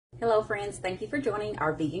Hello friends, thank you for joining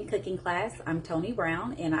our vegan cooking class. I'm Tony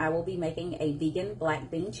Brown and I will be making a vegan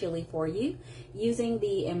black bean chili for you using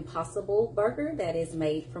the Impossible burger that is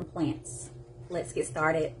made from plants. Let's get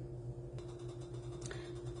started.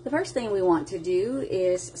 The first thing we want to do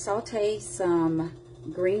is saute some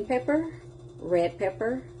green pepper, red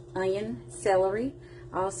pepper, onion, celery.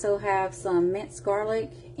 I also have some minced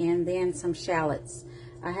garlic and then some shallots.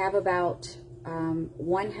 I have about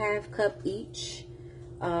 1/2 cup each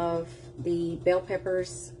of the bell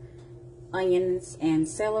peppers, onions, and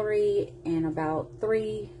celery, and about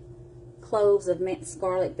 3 cloves of minced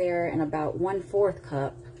garlic there, and about 1/4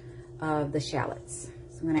 cup of the shallots.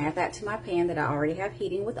 So I'm going to add that to my pan that I already have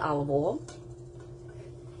heating with olive oil.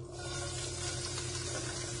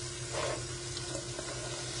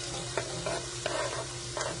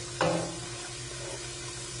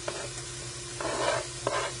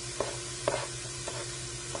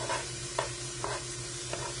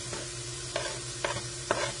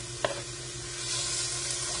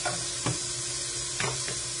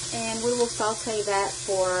 And we will saute that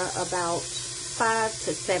for about 5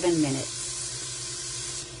 to 7 minutes.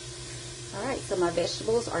 Alright, so my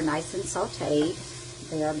vegetables are nice and sauteed.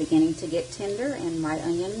 They are beginning to get tender and my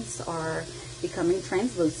onions are becoming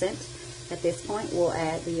translucent. At this point, we'll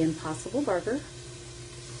add the Impossible burger.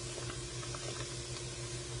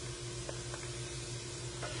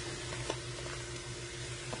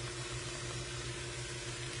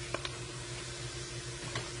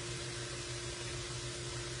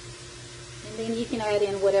 And then you can add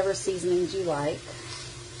in whatever seasonings you like.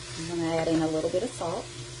 I'm going to add in a little bit of salt,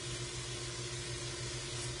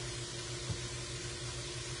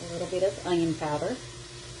 a little bit of onion powder,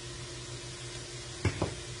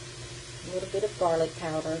 a little bit of garlic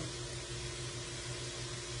powder,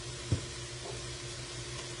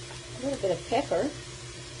 a little bit of pepper,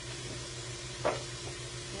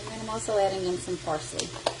 and then I'm also adding in some parsley.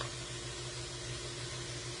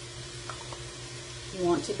 You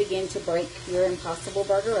want to begin to break your Impossible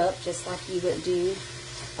burger up just like you would do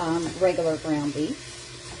regular ground beef.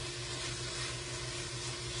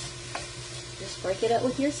 Just break it up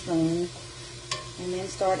with your spoon and then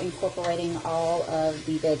start incorporating all of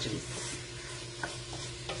the veggies.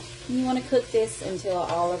 You want to cook this until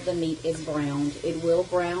all of the meat is browned. It will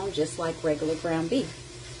brown just like regular ground beef.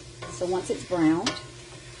 So once it's browned,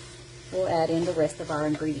 we'll add in the rest of our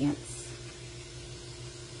ingredients.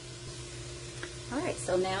 Alright,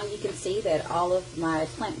 so now you can see that all of my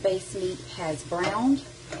plant-based meat has browned.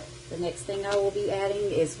 The next thing I will be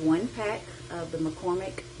adding is 1 pack of the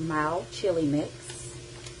McCormick mild chili mix.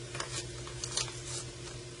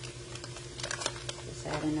 Just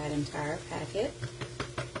add in that entire packet.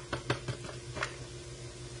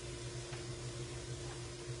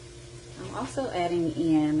 I'm also adding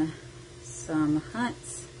in some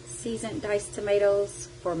Hunt's seasoned diced tomatoes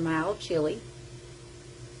for mild chili.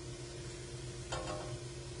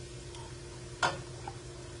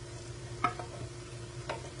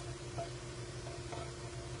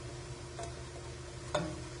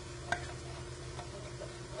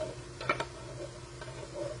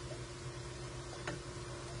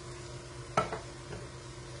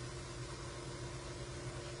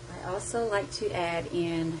 I also like to add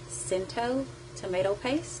in Cento tomato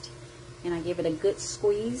paste, and I give it a good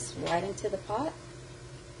squeeze right into the pot.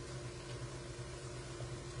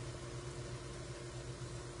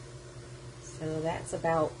 So that's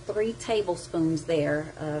about 3 tablespoons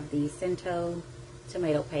there of the Cento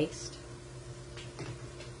tomato paste.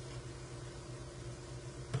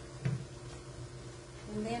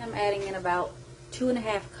 And then I'm adding in about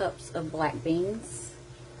 2.5 cups of black beans.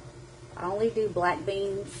 I only do black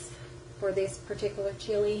beans for this particular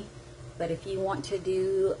chili, but if you want to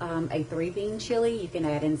do a 3-bean chili, you can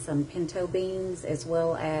add in some pinto beans as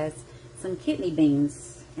well as some kidney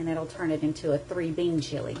beans, and that'll turn it into a 3-bean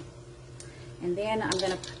chili. And then I'm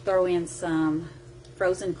going to throw in some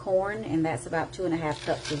frozen corn, and that's about 2.5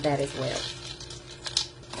 cups of that as well.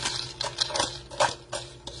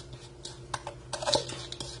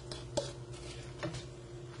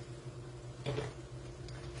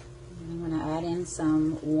 I'm going to add in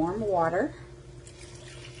some warm water.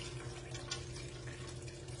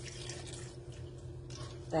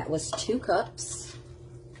 That was 2 cups.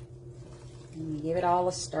 And give it all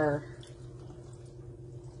a stir.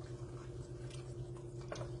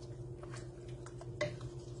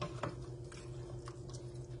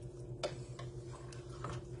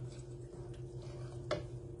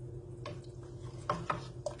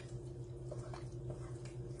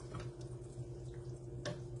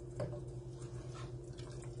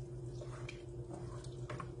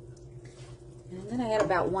 And then I add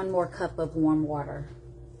about 1 more cup of warm water.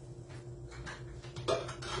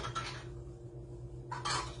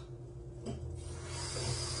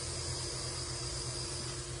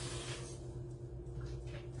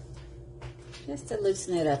 just to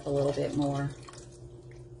loosen it up a little bit more.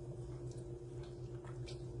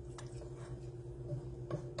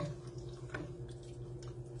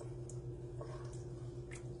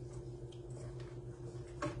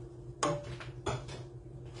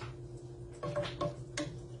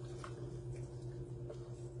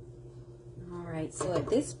 Alright, so at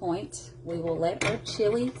this point, we will let our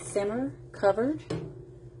chili simmer covered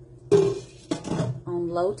on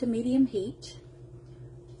low to medium heat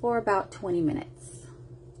for about 20 minutes.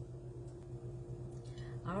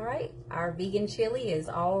 Alright, our vegan chili is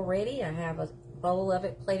all ready. I have a bowl of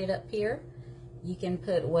it plated up here. You can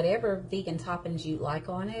put whatever vegan toppings you like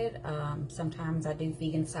on it. Sometimes I do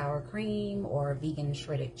vegan sour cream or vegan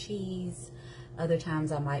shredded cheese. Other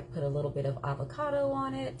times I might put a little bit of avocado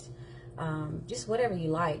on it. Just whatever you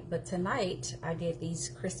like. But tonight I did these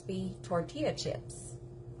crispy tortilla chips.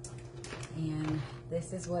 And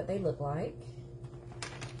this is what they look like.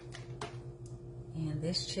 And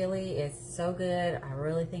this chili is so good. I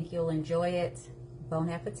really think you'll enjoy it. Bon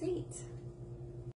appetit.